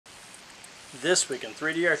This week in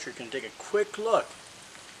 3D Archery, we're going to take a quick look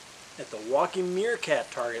at the Walking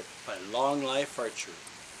Meerkat Target by Longclife Archery.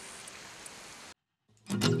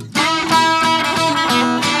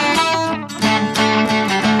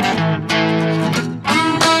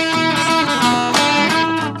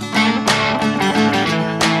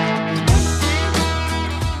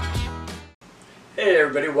 Hey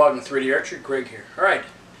everybody, welcome to 3D Archery. Greg here. Alright,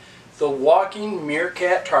 the Walking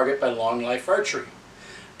Meerkat Target by Longclife Archery.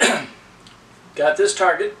 Got this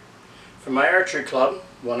target from my archery club.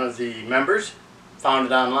 One of the members found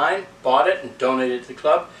it online, bought it, and donated it to the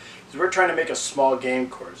club. Because we're trying to make a small game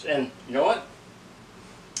course. And you know what?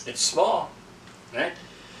 It's small. Right?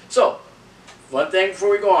 So, one thing before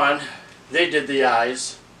we go on, they did the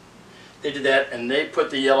eyes. They did that, and they put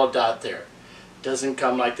the yellow dot there. It doesn't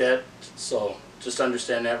come like that, so just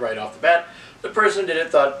understand that right off the bat. The person who did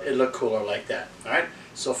it thought it looked cooler like that. Alright?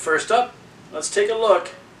 So first up, let's take a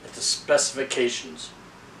look at the specifications.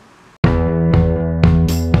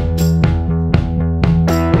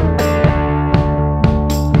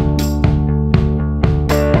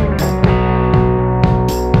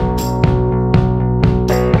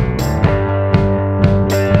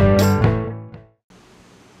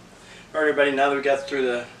 Alright everybody, now that we got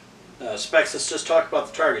through the specs, let's just talk about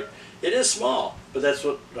the target. It is small, but that's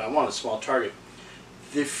what I want, a small target.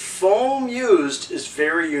 The foam used is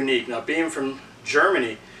very unique. Now, being from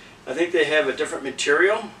Germany, I think they have a different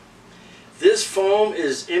material. This foam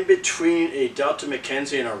is in between a Delta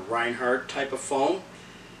Mackenzie and a Reinhardt type of foam.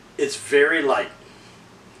 It's very light.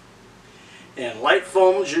 And light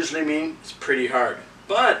foams usually mean it's pretty hard.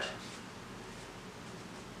 But,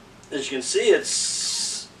 as you can see,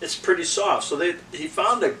 it's pretty soft. So he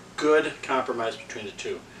found a good compromise between the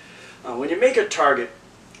two. When you make a target,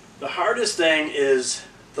 the hardest thing is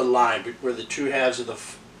the line where the two halves of the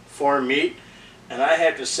form meet. And I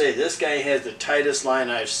have to say, this guy has the tightest line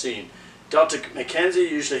I've seen. Delta Mackenzie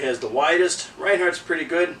usually has the widest. Reinhardt's pretty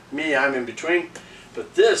good. Me, I'm in between.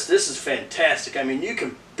 But this is fantastic. I mean, you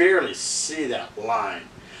can barely see that line.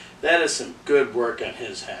 That is some good work on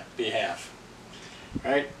his behalf.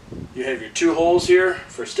 All right, you have your two holes here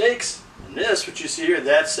for stakes. And this, what you see here,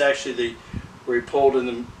 that's actually where he poured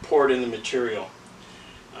in the material.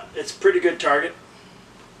 It's a pretty good target,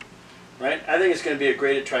 right? I think it's going to be a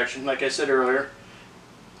great attraction. Like I said earlier,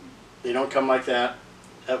 they don't come like that.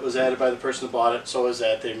 That was added by the person who bought it. So is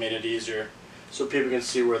that. They made it easier so people can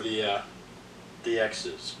see where the X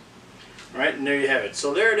is. All right, and there you have it.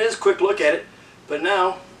 So there it is. Quick look at it. But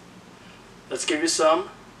now, let's give you some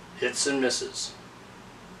hits and misses.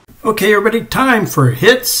 Okay, everybody, time for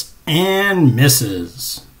hits and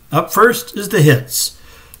misses. Up first is the hits.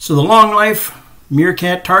 So the Longclife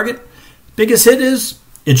Meerkat Target, biggest hit is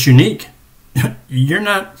it's unique.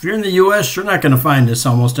 If you're in the U.S., you're not going to find this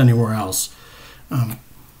almost anywhere else.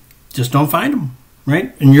 Just don't find them,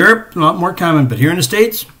 right? In Europe, a lot more common, but here in the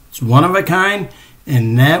States, it's one of a kind,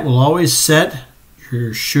 and that will always set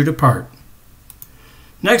your shoot apart.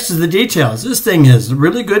 Next is the details. This thing has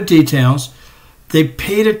really good details. They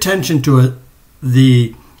paid attention to it.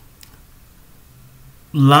 The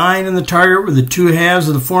line in the target where the two halves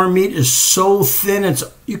of the form meet is so thin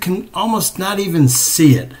you can almost not even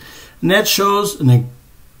see it. And that shows an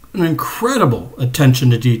incredible attention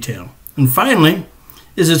to detail. And finally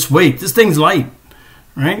is its weight. This thing's light,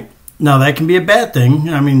 right? Now that can be a bad thing,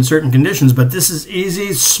 I mean, in certain conditions, but this is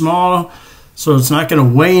easy, small, so it's not going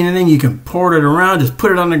to weigh anything. You can pour it around, just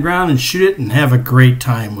put it on the ground and shoot it and have a great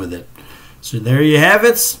time with it. So there you have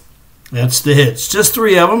it. That's the hits. Just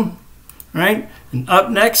 3 of them, right? And up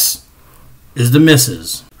next is the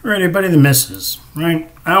misses. All right, everybody, the misses, right?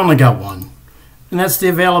 I only got one, and that's the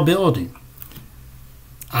availability.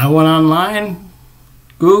 I went online,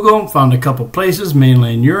 Google, found a couple places,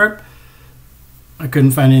 mainly in Europe. I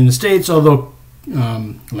couldn't find any in the States, although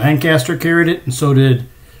Lancaster carried it, and so did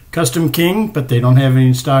Custom King, but they don't have any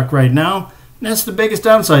in stock right now. And that's the biggest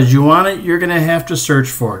downside. You want it, you're going to have to search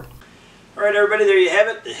for it. All right, everybody, there you have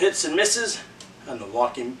it, the hits and misses on the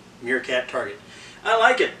Walking Meerkat Target. I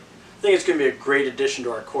like it. I think it's going to be a great addition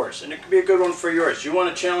to our course, and it could be a good one for yours. You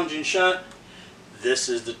want a challenging shot? This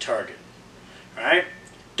is the target. All right.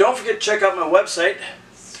 Don't forget to check out my website,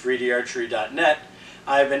 3darchery.net.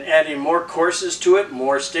 I've been adding more courses to it,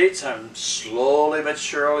 more states. I'm slowly but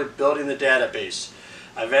surely building the database.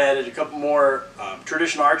 I've added a couple more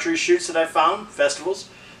traditional archery shoots that I found, festivals,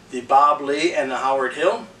 the Bob Lee and the Howard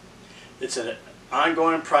Hill. It's an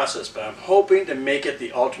ongoing process, but I'm hoping to make it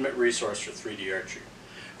the ultimate resource for 3D archery.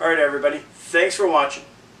 Alright everybody, thanks for watching.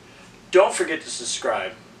 Don't forget to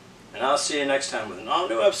subscribe, and I'll see you next time with an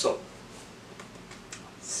all-new episode of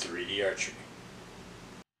 3D Archery.